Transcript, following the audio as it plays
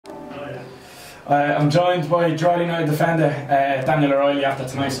I'm joined by Drogheda United defender Daniel O'Reilly after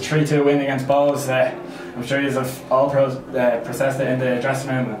tonight's 3-2 win against Bohs. I'm sure you have all processed it in the dressing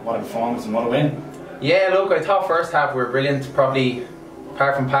room. What a performance and what a win. Yeah, look, I thought first half we were brilliant. Probably,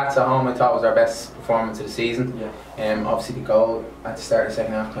 apart from Pats at home, I thought it was our best performance of the season. Yeah. Obviously the goal at the start of the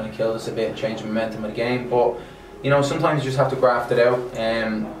second half kind of killed us a bit and changed the momentum of the game. But you know, sometimes you just have to graft it out.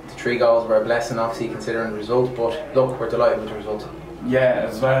 The 3 goals were a blessing, obviously, considering the result. But look, we're delighted with the result. Yeah,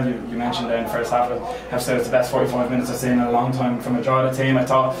 as well, you mentioned there in the first half, I have to say it's the best 45 minutes I've seen in a long time from a Drogheda team. I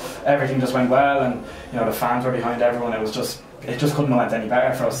thought everything just went well, and you know the fans were behind everyone. It just couldn't have went any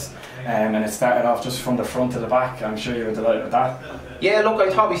better for us, and it started off just from the front to the back. I'm sure you were delighted with that. Yeah, look,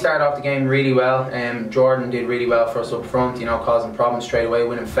 I thought we started off the game really well. Jordan did really well for us up front, you know, causing problems straight away,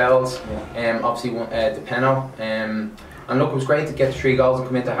 winning fouls. Obviously won the penalty. And look, it was great to get the 3 goals and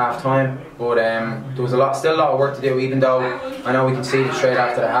come into half time, but there was still a lot of work to do, even though I know we conceded straight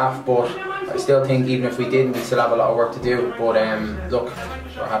after the half, but I still think even if we didn't, we still have a lot of work to do. But look,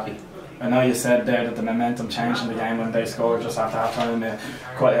 we're happy. I know you said there that the momentum changed in the game when they scored just after half time,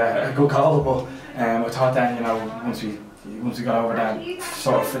 quite a good goal, but I thought then, you know, once we got over that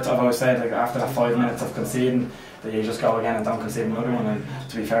sort of, I've always said, like after that 5 minutes of conceding, that you just go again and don't concede another one, and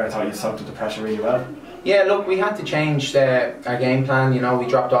to be fair I thought you soaked up the pressure really well. Yeah, look, we had to change our game plan. You know, we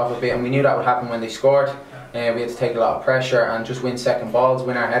dropped off a bit, and we knew that would happen when they scored. We had to take a lot of pressure and just win second balls,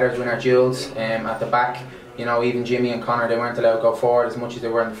 win our headers, win our duels at the back. You know, even Jimmy and Connor, they weren't allowed to go forward as much as they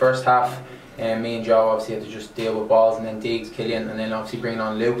were in the first half. Me and Joe obviously had to just deal with balls, and then Diggs, Killian, and then obviously bringing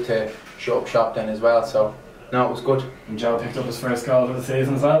on Luke to shut up shop then as well. So no, it was good. And Joe picked up his first goal of the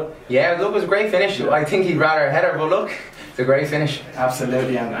season as well. Yeah, look, it was a great finish. I think he'd rather a header, but look, it's a great finish.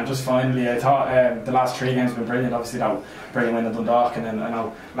 Absolutely, and just finally, I thought the last 3 games have been brilliant. Obviously that brilliant win in Dundalk, and then I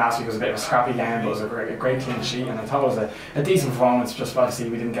know last week was a bit of a scrappy game, but it was a great clean sheet, and I thought it was a decent performance. Just obviously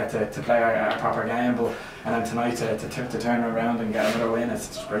we didn't get to play our proper game, but and then tonight to turn around and get another win, it's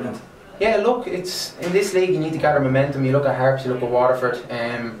just brilliant. Yeah, look, it's in this league you need to gather momentum. You look at Harps, you look at Waterford.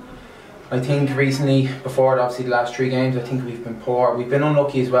 I think recently, before obviously the last 3 games, I think we've been poor. We've been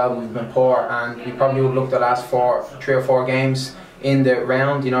unlucky as well, we've been poor, and we probably would look at the last 3 or 4 games in the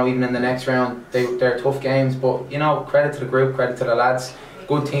round, you know, even in the next round, they're tough games, but you know, credit to the group, credit to the lads.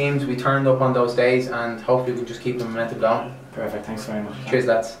 Good teams, we turned up on those days, and hopefully we can just keep the momentum going. Perfect, thanks very much. Cheers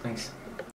lads, thanks.